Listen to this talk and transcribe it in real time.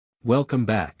Welcome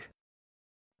back.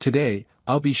 Today,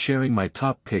 I'll be sharing my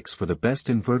top picks for the best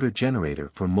inverter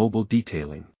generator for mobile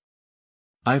detailing.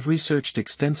 I've researched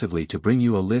extensively to bring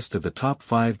you a list of the top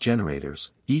 5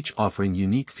 generators, each offering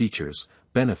unique features,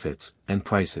 benefits, and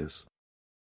prices.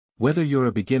 Whether you're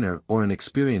a beginner or an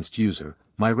experienced user,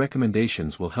 my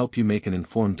recommendations will help you make an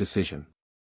informed decision.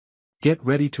 Get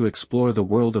ready to explore the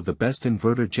world of the best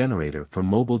inverter generator for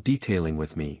mobile detailing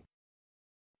with me.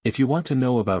 If you want to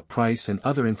know about price and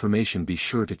other information, be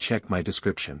sure to check my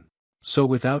description. So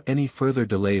without any further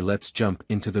delay, let's jump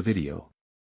into the video.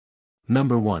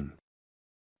 Number 1.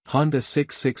 Honda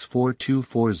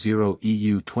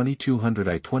 664240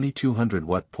 EU2200i 2200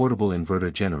 watt portable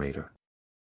inverter generator.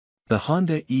 The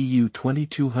Honda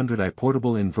EU2200i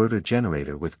portable inverter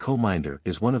generator with co-minder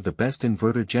is one of the best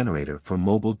inverter generator for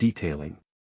mobile detailing.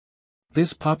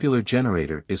 This popular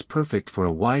generator is perfect for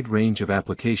a wide range of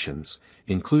applications,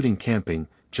 including camping,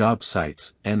 job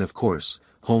sites, and of course,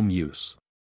 home use.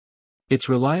 Its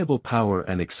reliable power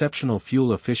and exceptional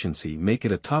fuel efficiency make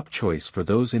it a top choice for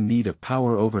those in need of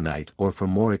power overnight or for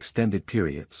more extended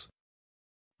periods.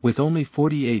 With only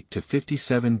 48 to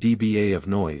 57 dBA of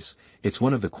noise, it's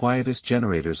one of the quietest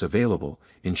generators available,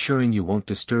 ensuring you won't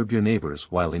disturb your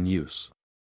neighbors while in use.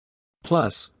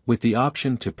 Plus, with the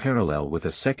option to parallel with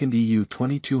a second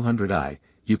EU2200i,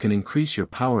 you can increase your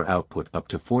power output up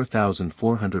to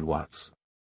 4,400 watts.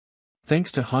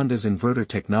 Thanks to Honda's inverter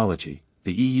technology,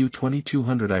 the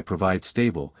EU2200i provides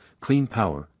stable, clean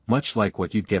power, much like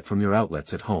what you'd get from your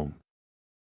outlets at home.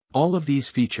 All of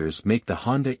these features make the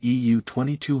Honda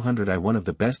EU2200i one of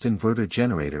the best inverter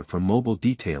generator for mobile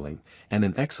detailing, and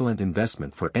an excellent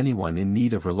investment for anyone in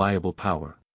need of reliable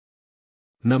power.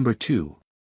 Number 2.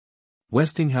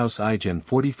 Westinghouse iGen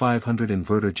 4500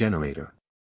 Inverter Generator.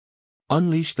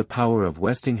 Unleash the power of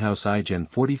Westinghouse iGen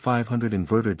 4500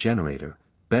 Inverter Generator,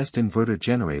 best inverter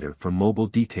generator for mobile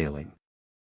detailing.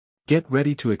 Get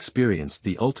ready to experience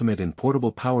the ultimate in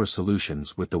portable power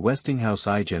solutions with the Westinghouse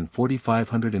iGen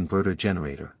 4500 Inverter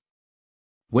Generator.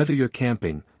 Whether you're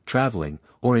camping, traveling,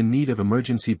 or in need of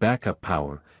emergency backup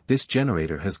power, this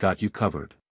generator has got you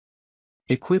covered.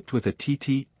 Equipped with a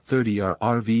TT30R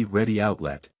RV-ready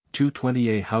outlet,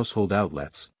 220A household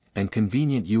outlets, and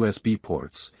convenient USB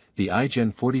ports, the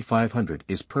iGen 4500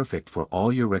 is perfect for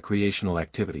all your recreational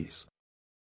activities.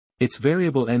 Its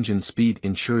variable engine speed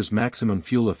ensures maximum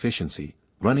fuel efficiency,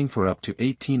 running for up to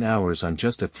 18 hours on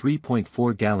just a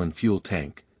 3.4-gallon fuel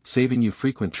tank, saving you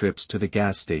frequent trips to the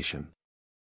gas station.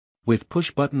 With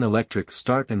push-button electric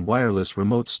start and wireless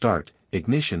remote start,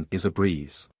 ignition is a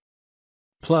breeze.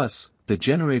 Plus, the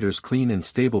generator's clean and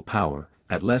stable power,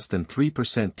 at less than 3%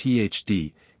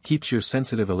 THD, keeps your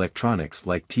sensitive electronics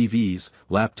like TVs,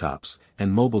 laptops,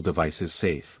 and mobile devices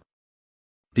safe.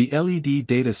 The LED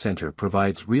data center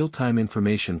provides real-time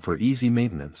information for easy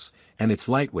maintenance, and its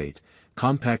lightweight,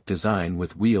 compact design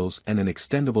with wheels and an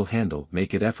extendable handle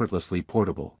make it effortlessly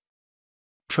portable.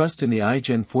 Trust in the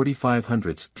iGen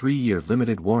 4500's 3-year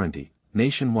limited warranty,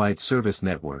 nationwide service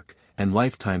network, and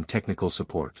lifetime technical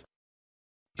support.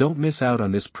 Don't miss out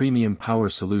on this premium power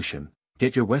solution.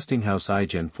 Get your Westinghouse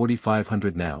iGen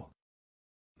 4500 now.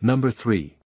 Number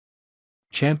 3.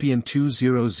 Champion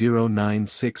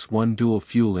 200961 Dual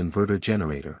Fuel Inverter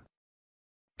Generator.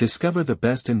 Discover the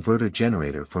best inverter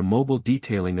generator for mobile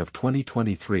detailing of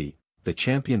 2023, the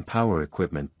Champion Power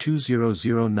Equipment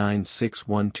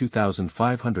 200961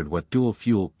 2500 watt Dual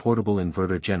Fuel Portable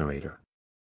Inverter Generator.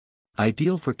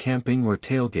 Ideal for camping or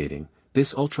tailgating,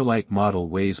 this ultralight model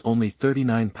weighs only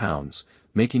 39 pounds,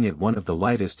 making it one of the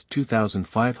lightest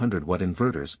 2500 watt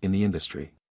inverters in the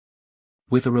industry.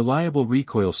 With a reliable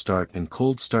recoil start and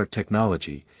cold start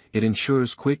technology, it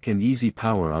ensures quick and easy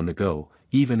power on the go,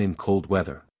 even in cold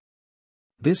weather.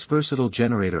 This versatile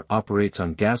generator operates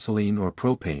on gasoline or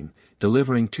propane,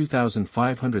 delivering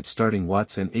 2500 starting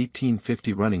watts and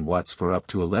 1850 running watts for up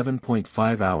to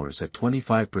 11.5 hours at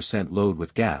 25% load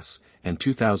with gas, and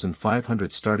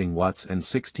 2500 starting watts and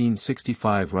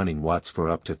 1665 running watts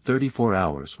for up to 34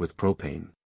 hours with propane.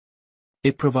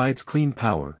 It provides clean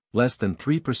power, less than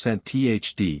 3%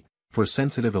 THD, for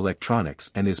sensitive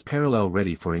electronics and is parallel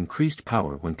ready for increased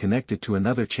power when connected to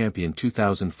another Champion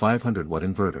 2500 watt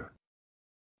inverter.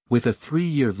 With a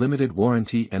 3-year limited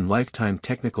warranty and lifetime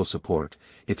technical support,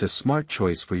 it's a smart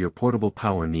choice for your portable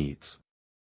power needs.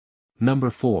 Number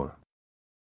 4.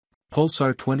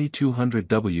 Pulsar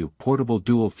 2200W Portable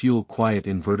Dual Fuel Quiet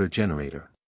Inverter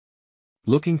Generator.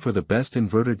 Looking for the best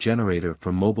inverter generator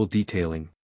for mobile detailing?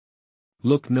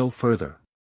 Look no further.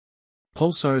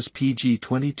 Pulsar's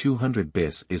PG2200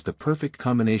 BIS is the perfect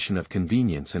combination of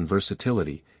convenience and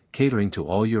versatility, catering to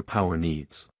all your power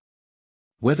needs.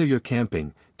 Whether you're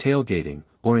camping, tailgating,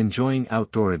 or enjoying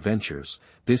outdoor adventures,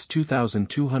 this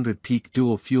 2200 peak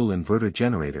dual-fuel inverter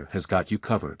generator has got you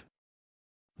covered.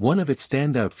 One of its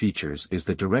standout features is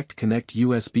the Direct Connect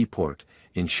USB port,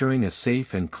 ensuring a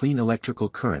safe and clean electrical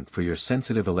current for your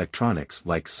sensitive electronics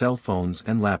like cell phones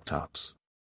and laptops.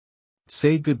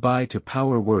 Say goodbye to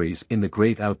power worries in the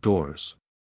great outdoors.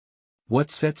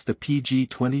 What sets the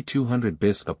PG2200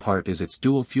 BIS apart is its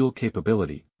dual-fuel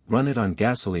capability. Run it on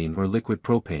gasoline or liquid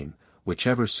propane,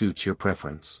 whichever suits your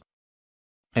preference.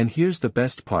 And here's the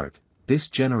best part, this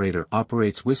generator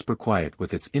operates whisper quiet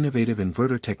with its innovative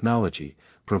inverter technology,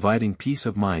 providing peace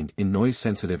of mind in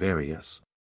noise-sensitive areas.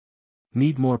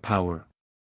 Need more power?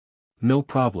 No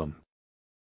problem.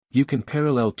 You can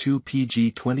parallel two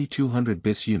PG2200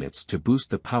 BIS units to boost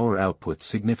the power output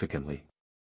significantly.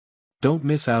 Don't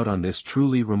miss out on this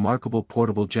truly remarkable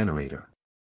portable generator.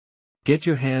 Get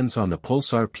your hands on the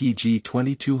Pulsar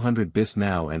PG2200 BIS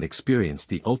now and experience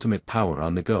the ultimate power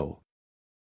on the go.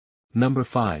 Number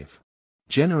 5.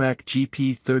 Generac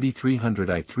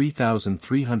GP3300i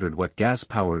 3300 watt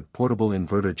gas-powered portable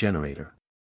inverter generator.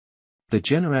 The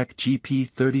Generac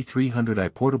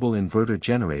GP3300i portable inverter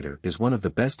generator is one of the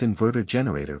best inverter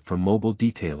generator for mobile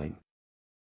detailing.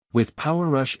 With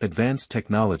PowerRush advanced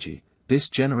technology, this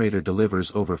generator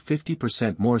delivers over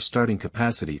 50% more starting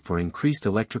capacity for increased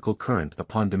electrical current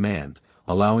upon demand,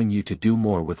 allowing you to do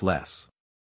more with less.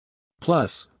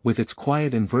 Plus, with its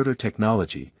quiet inverter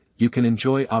technology, you can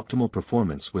enjoy optimal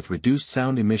performance with reduced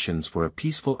sound emissions for a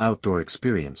peaceful outdoor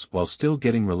experience while still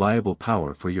getting reliable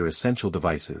power for your essential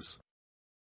devices.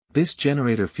 This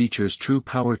generator features true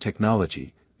power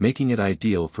technology, making it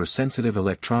ideal for sensitive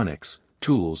electronics,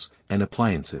 tools, and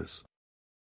appliances.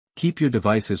 Keep your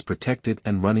devices protected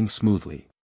and running smoothly.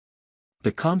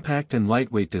 The compact and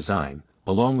lightweight design,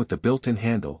 along with the built-in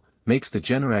handle, makes the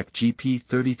Generac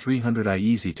GP3300i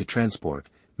easy to transport,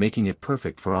 making it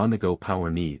perfect for on-the-go power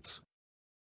needs.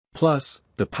 Plus,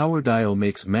 the power dial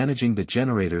makes managing the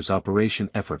generator's operation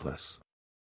effortless.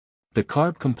 The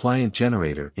CARB-compliant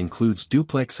generator includes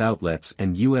duplex outlets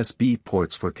and USB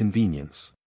ports for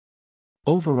convenience.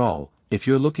 Overall, if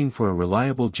you're looking for a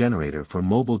reliable generator for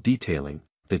mobile detailing,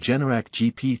 the Generac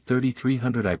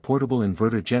GP3300i portable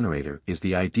inverter generator is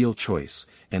the ideal choice,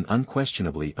 and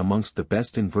unquestionably amongst the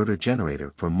best inverter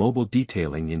generator for mobile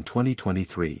detailing in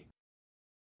 2023.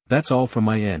 That's all from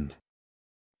my end.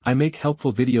 I make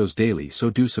helpful videos daily, so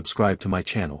do subscribe to my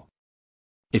channel.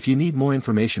 If you need more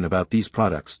information about these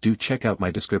products, do check out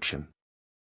my description.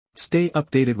 Stay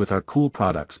updated with our cool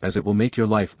products as it will make your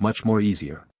life much more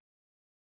easier.